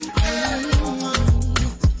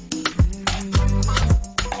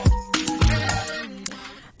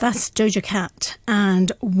That's Doja Cat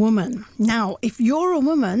and Woman. Now, if you're a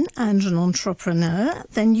woman and an entrepreneur,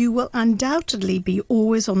 then you will undoubtedly be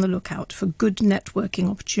always on the lookout for good networking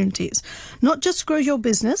opportunities. Not just to grow your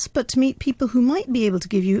business, but to meet people who might be able to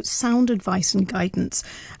give you sound advice and guidance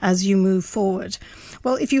as you move forward.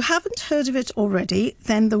 Well, if you haven't heard of it already,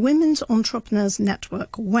 then the Women's Entrepreneurs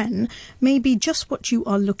Network, WEN, may be just what you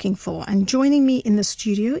are looking for. And joining me in the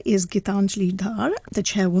studio is Gitanjali Dhar, the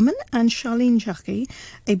chairwoman, and Charlene Jacqui,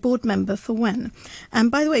 a board member for WEN. And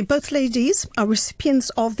by the way, both ladies are recipients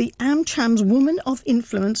of the AmCham's Woman of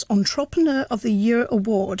Influence Entrepreneur of the Year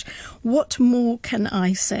Award. What more can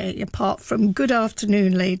I say apart from good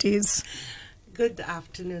afternoon, ladies? Good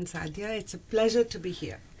afternoon, Sadia. It's a pleasure to be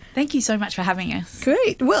here. Thank you so much for having us.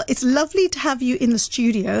 Great. Well, it's lovely to have you in the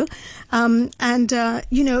studio. WEN,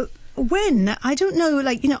 I don't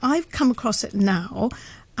know, I've come across it now.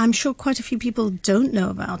 I'm sure quite a few people don't know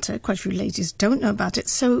about it. Quite a few ladies don't know about it.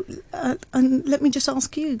 So let me just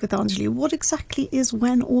ask you, Gitanjali, what exactly is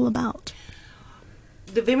WEN all about?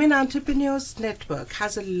 The Women Entrepreneurs Network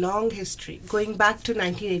has a long history, going back to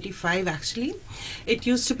 1985 actually. It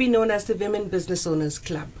used to be known as the Women Business Owners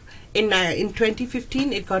Club. In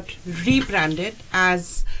 2015, it got rebranded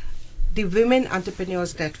as the Women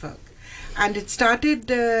Entrepreneurs Network. And it started,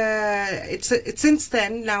 it's since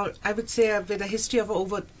then, now I would say with a history of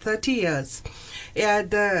over 30 years,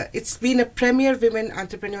 it's been a premier women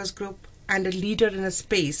entrepreneurs group and a leader in a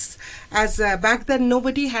space. As back then,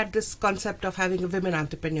 nobody had this concept of having a women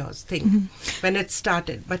entrepreneurs thing when it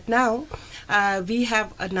started. But now, we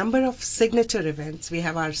have a number of signature events. We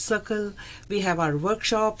have our circle, we have our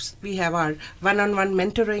workshops, we have our one-on-one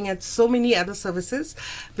mentoring, and so many other services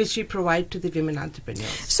which we provide to the women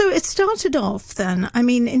entrepreneurs. So it started off then, I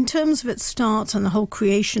mean, in terms of its start and the whole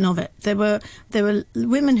creation of it, there were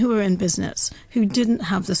women who were in business who didn't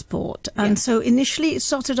have the support. And so initially it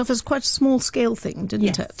started off as quite a small scale thing,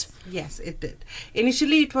 didn't it? Yes, it did.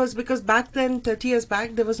 Initially, it was because back then, 30 years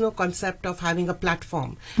back, there was no concept of having a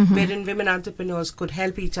platform wherein women entrepreneurs could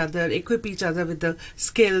help each other, equip each other with the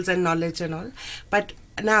skills and knowledge and all. But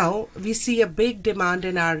now we see a big demand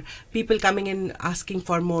in our people coming in asking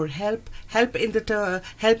for more help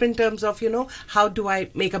in terms of, how do I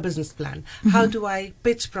make a business plan, how do I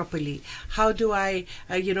pitch properly, how do I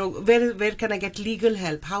where can I get legal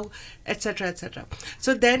help, how, etc.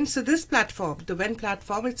 So this platform, the WEN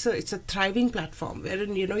platform, it's a thriving platform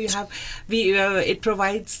wherein it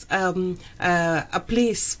provides a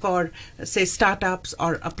place for, say, startups,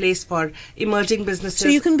 or a place for emerging businesses. So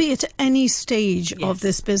you can be at any stage of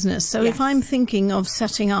this business. So if I'm thinking of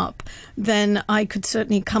setting up, then I could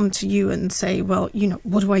certainly come to you and say, well,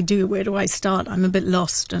 what do I do? Where do I start? I'm a bit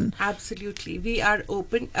lost. And absolutely, we are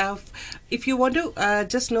open. If you want to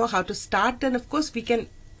just know how to start, then of course we can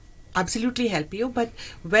absolutely help you. But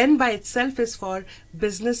WEN by itself is for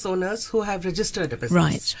business owners who have registered a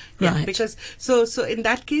business. Right. Because so in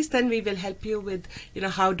that case, then we will help you with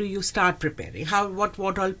how do you start preparing, what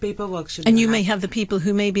all paperwork should. And you may have the people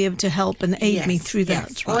who may be able to help and aid me through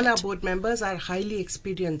that. Right. All our board members are highly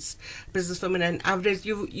experienced businesswomen, and average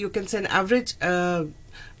you can say an average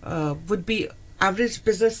would be. Average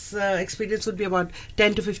business experience would be about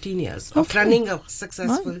 10 to 15 years of running a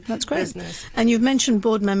successful that's great. business. And you've mentioned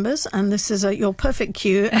board members, and this is your perfect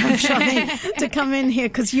cue, Charlene, to come in here,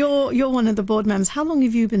 because you're one of the board members. How long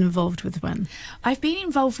have you been involved with WEN? I've been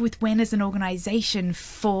involved with WEN as an organisation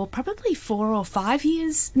for probably 4 or 5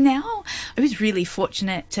 years now. I was really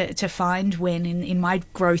fortunate to find WEN in my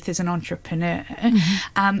growth as an entrepreneur.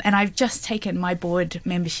 And I've just taken my board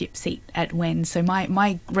membership seat at WEN, so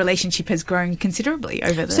my relationship has grown considerably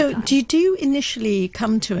over the time. So do you initially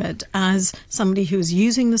come to it as somebody who's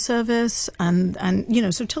using the service, and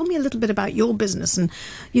so tell me a little bit about your business, and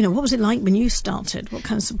what was it like when you started? What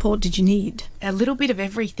kind of support did you need? A little bit of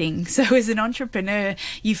everything. So as an entrepreneur,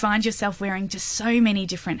 you find yourself wearing just so many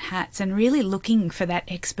different hats and really looking for that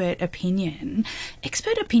expert opinion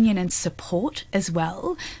and support as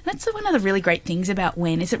well. That's one of the really great things about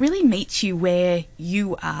WEN, is it really meets you where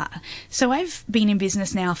you are. So I've been in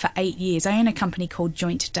business now for 8 years. I own a company called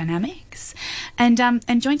Joint Dynamics, and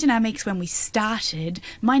Joint Dynamics, when we started,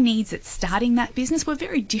 my needs at starting that business were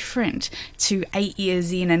very different to 8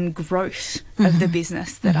 years in and growth of the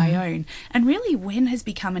business that I own. And really, WEN has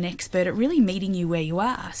become an expert at really meeting you where you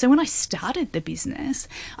are. So when I started the business,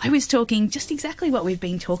 I was talking just exactly what we've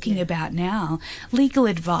been talking about now: legal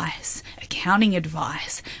advice, accounting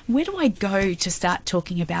advice. Where do I go to start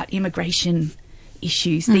talking about immigration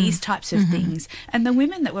issues, these types of things? And the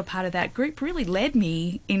women that were part of that group really led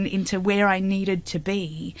me into where I needed to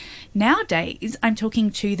be. Nowadays, I'm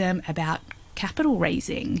talking to them about capital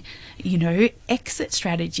raising, exit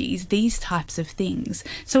strategies, these types of things.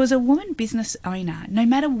 So as a woman business owner, no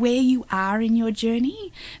matter where you are in your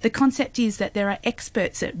journey, the concept is that there are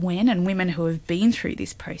experts at WEN and women who have been through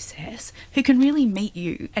this process who can really meet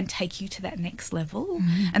you and take you to that next level.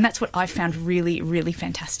 And that's what I found really, really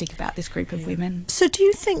fantastic about this group of women. So do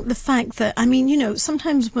you think the fact that,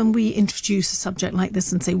 sometimes when we introduce a subject like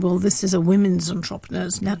this and say, well, this is a women's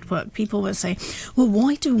entrepreneurs network, people will say, well,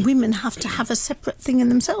 why do women have to have a separate thing in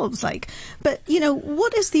themselves? But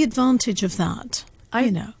what is the advantage of that?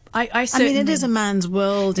 I it is a man's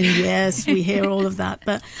world, and yes, we hear all of that.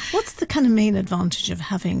 But what's the kind of main advantage of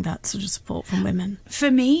having that sort of support from women?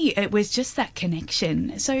 For me, it was just that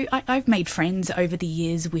connection. So I've made friends over the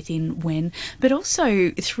years within WEN, but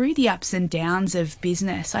also through the ups and downs of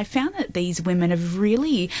business, I found that these women have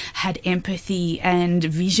really had empathy and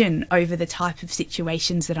vision over the type of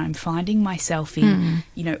situations that I'm finding myself in.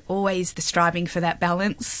 Always the striving for that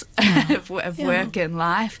balance of work and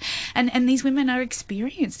life. And these women are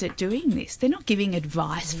experienced at doing this. They're not giving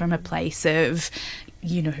advice from a place of,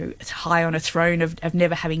 high on a throne of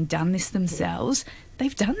never having done this themselves.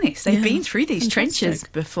 They've done this. They've been through these trenches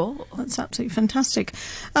before. That's absolutely fantastic.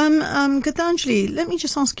 Gitanjali, let me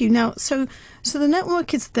just ask you now, so the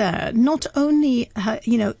network is there, not only,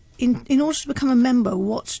 in order to become a member,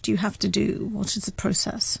 what do you have to do? What is the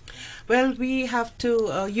process? Well, we have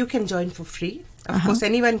to, you can join for free. Of course,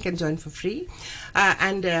 anyone can join for free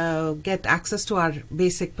and get access to our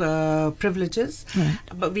basic privileges. Right.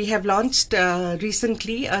 But we have launched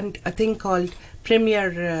recently a thing called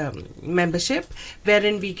Premier membership,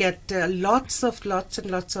 wherein we get lots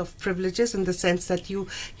and lots of privileges, in the sense that you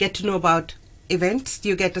get to know about events,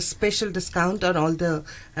 you get a special discount on all the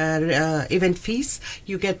event fees.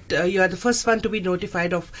 You are the first one to be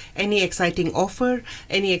notified of any exciting offer,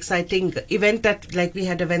 any exciting event that, like we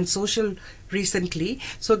had Event Social recently.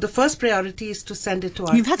 So the first priority is to send it to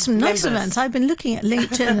our You've had some nice members. events. I've been looking at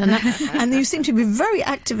LinkedIn and you seem to be very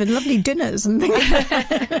active in lovely dinners and things.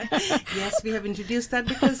 Yes, we have introduced that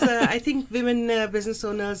because I think women business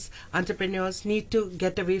owners, entrepreneurs need to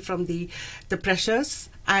get away from the pressures.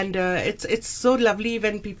 And it's so lovely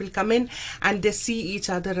when people come in and they see each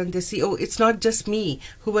other and they see, oh, it's not just me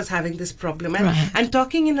who was having this problem. And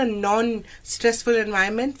talking in a non-stressful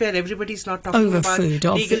environment where everybody's not talking over about food,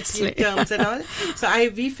 legal obviously. terms and all. So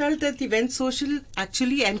we felt that the Event Social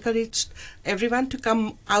actually encouraged everyone to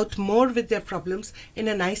come out more with their problems in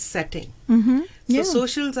a nice setting. Mm-hmm. So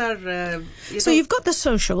socials are... So you've got the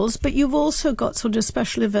socials, but you've also got sort of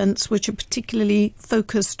special events which are particularly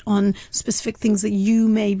focused on specific things that you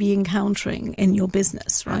may be encountering in your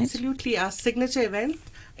business, right? Absolutely. Our signature event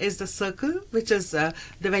is the Circle, which is the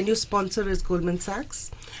venue sponsor is Goldman Sachs.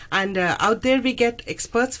 And out there we get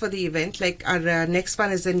experts for the event, like our next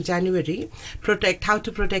one is in January, how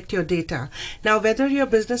to protect your data. Now, whether your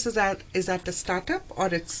business is at a startup or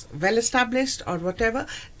it's well established or whatever,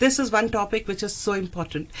 this is one topic which is so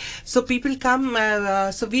important. So people come,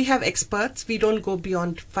 so we have experts. We don't go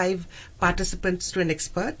beyond 5 participants to an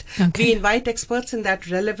expert. Okay. We invite experts in that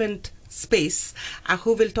relevant space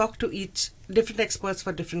who will talk to each different experts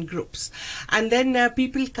for different groups, and then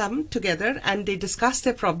people come together and they discuss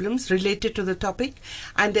their problems related to the topic,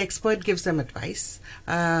 and the expert gives them advice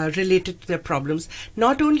related to their problems.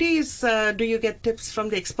 Not only do you get tips from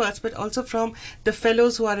the experts, but also from the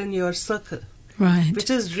fellows who are in your circle. Right. Which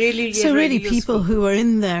is really so really useful. People who are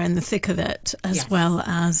in there in the thick of it, as well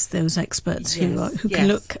as those experts who can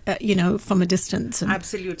look at, from a distance and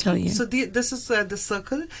absolutely tell you. So this is the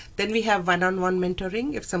Circle. Then we have one-on-one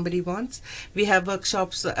mentoring if somebody wants. We have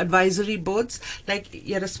workshops, advisory boards. Like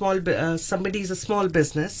you're somebody's a small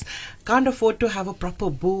business, can't afford to have a proper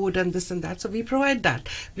board and this and that. So we provide that.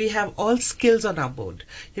 We have all skills on our board.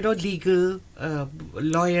 Legal,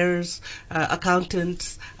 lawyers,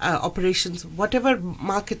 accountants, operations, whatever,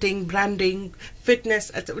 marketing, branding,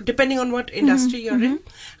 fitness, depending on what industry you're in,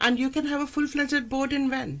 and you can have a full-fledged board in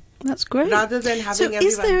WEN. That's great. Rather than having so everyone...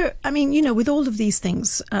 is there, with all of these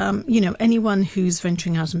things, anyone who's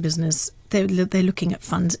venturing out in business, they're looking at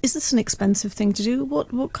funds. Is this an expensive thing to do?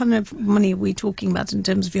 What kind of money are we talking about in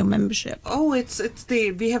terms of your membership? Oh,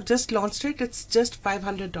 we have just launched it. It's just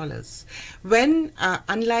 $500. WEN,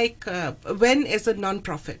 unlike WEN is a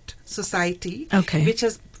non-profit society,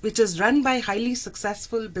 which is run by highly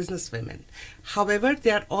successful businesswomen. However,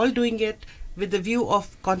 they are all doing it with the view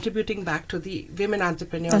of contributing back to the women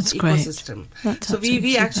entrepreneurs ecosystem. So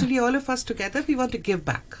we actually, all of us together, we want to give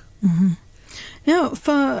back. Mm-hmm. Now,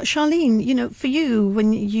 for Charlene, for you,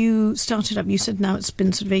 when you started up, you said now it's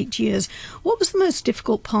been sort of 8 years. What was the most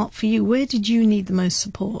difficult part for you? Where did you need the most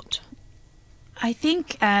support? I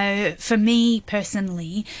think for me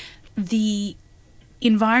personally, the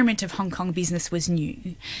environment of Hong Kong business was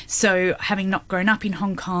new. So having not grown up in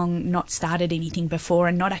Hong Kong, not started anything before,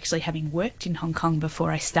 and not actually having worked in Hong Kong before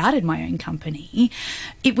I started my own company,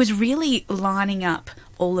 it was really lining up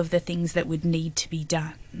all of the things that would need to be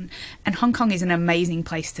done. And Hong Kong is an amazing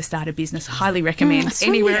place to start a business. Highly recommend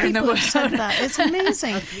anywhere in the world. That. It's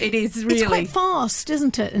amazing. It is really. It's quite fast,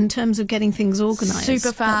 isn't it, in terms of getting things organised?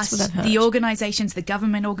 Super fast. That's what I've heard. The organisations, the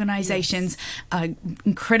government organisations are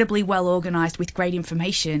incredibly well organised with great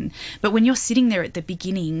information. But when you're sitting there at the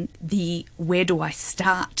beginning, the where do I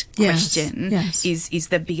start question is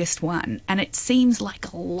the biggest one. And it seems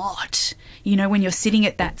like a lot, you know, when you're sitting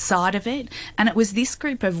at that side of it. And it was this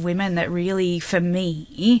group of women that really, for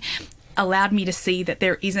me, allowed me to see that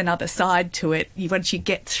there is another side to it once you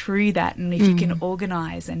get through that, and if you can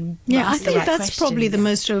organise and I ask the think right that's questions. Probably the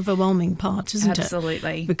most overwhelming part, isn't it?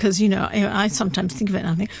 Absolutely. Because, you know, I sometimes think of it and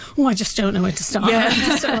I think, oh, I just don't know where to start. Yeah. I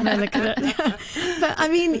just don't want to look at it. But, I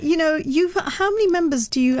mean, you know, how many members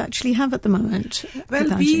do you actually have at the moment?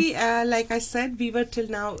 Well, we, like I said, we were till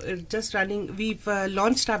now just running. We've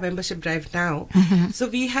launched our membership drive now. So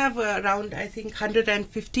we have around, I think,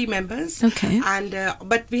 150 members. Okay. And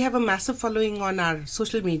but we have a massive following on our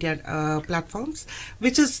social media platforms,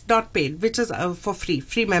 which is not paid, which is for free.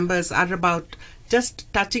 Free members are about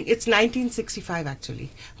just touching, it's 1965 actually,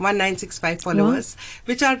 1965 followers,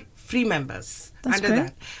 which are free members. That's under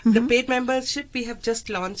great. that. The paid membership we have just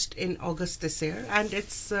launched in August this year, and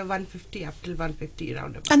it's 150 up till 150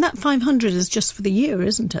 roundabout. And that 500 is just for the year,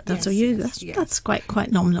 isn't it? That's Yes, a year. yes, That's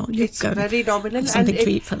quite nominal. You It's very nominal. Something and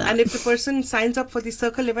to eat for that. And if the person signs up for the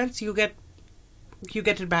circle events, you get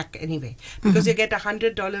it back anyway, because you get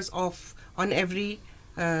 $100 off on every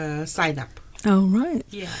sign up. Oh, right.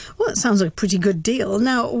 Yeah. Well, it sounds like a pretty good deal.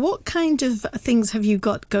 Now, what kind of things have you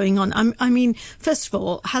got going on? I mean, first of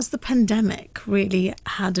all, has the pandemic really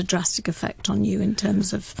had a drastic effect on you in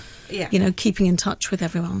terms of, you know, keeping in touch with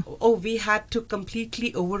everyone? Oh, we had to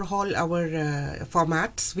completely overhaul our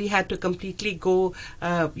formats. We had to completely go,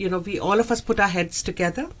 we all of us put our heads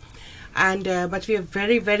together. And but we are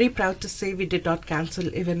very, very proud to say we did not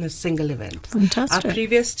cancel even a single event. Fantastic. Our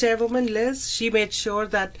previous chairwoman, Liz, she made sure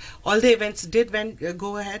that all the events did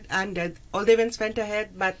go ahead, and all the events went ahead,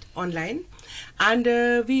 but online. And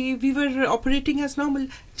we were operating as normal,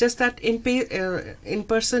 just that in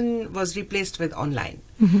person was replaced with online.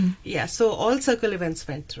 Yeah, so all circle events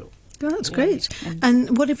went through. Oh, that's great.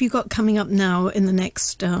 And what have you got coming up now in the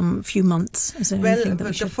next few months? Is there anything that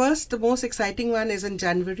the most exciting one is in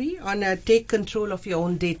January on Take Control of Your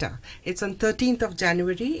Own Data. It's on 13th of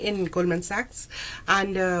January in Goldman Sachs,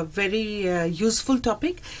 and a very useful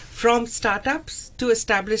topic from startups to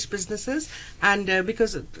established businesses, and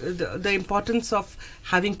because the importance of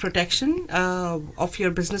having protection of your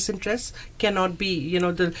business interests cannot be,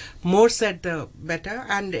 the more said the better,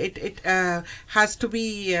 and it has to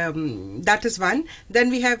be, that is one.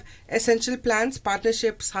 Then we have essential plans,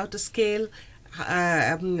 partnerships, how to scale,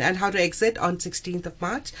 and how to exit on 16th of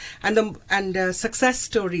March, and success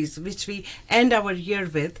stories, which we end our year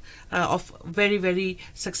with, of very, very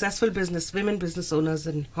successful women business owners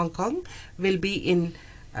in Hong Kong, will be in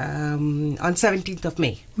on 17th of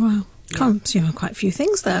May. Wow. So you have quite a few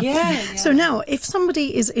things there. Yeah. So now, if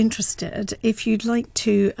somebody is interested, if you'd like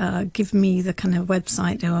to give me the kind of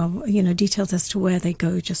website or details as to where they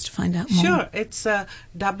go, just to find out more. Sure, it's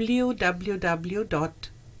www.wenhk.org.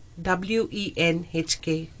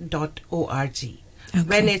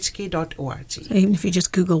 Wenhk.org. So even if you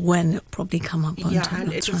just Google when, it'll probably come up. Yeah,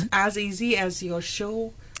 and it is as easy as your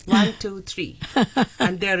show. 1, 2, 3,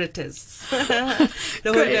 and there it is. The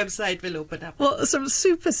whole website will open up. Well, some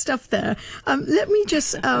super stuff there. Let me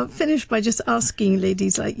just finish by just asking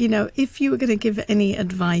ladies, if you were going to give any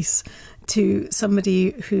advice to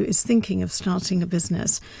somebody who is thinking of starting a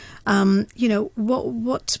business,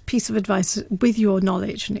 what piece of advice, with your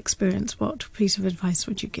knowledge and experience, what piece of advice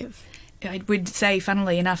would you give? I would say,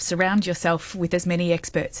 funnily enough, surround yourself with as many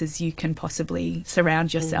experts as you can possibly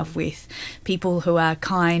surround yourself with. People who are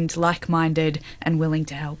kind, like-minded, and willing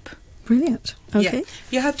to help. Brilliant. Okay. Yeah.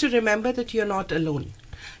 You have to remember that you're not alone.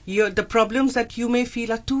 The problems that you may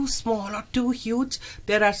feel are too small or too huge,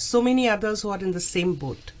 there are so many others who are in the same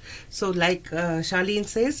boat. So like Charlene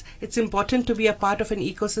says, it's important to be a part of an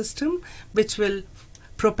ecosystem which will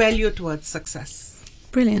propel you towards success.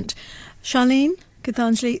 Brilliant. Charlene,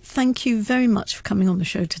 Gitanjali, thank you very much for coming on the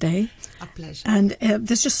show today. A pleasure. And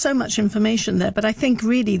there's just so much information there, but I think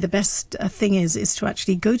really the best thing is to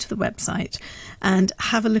actually go to the website and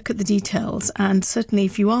have a look at the details. And certainly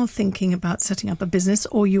if you are thinking about setting up a business,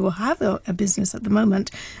 or you have a business at the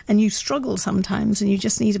moment and you struggle sometimes and you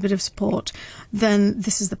just need a bit of support, then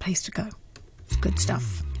this is the place to go. It's good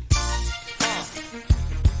stuff.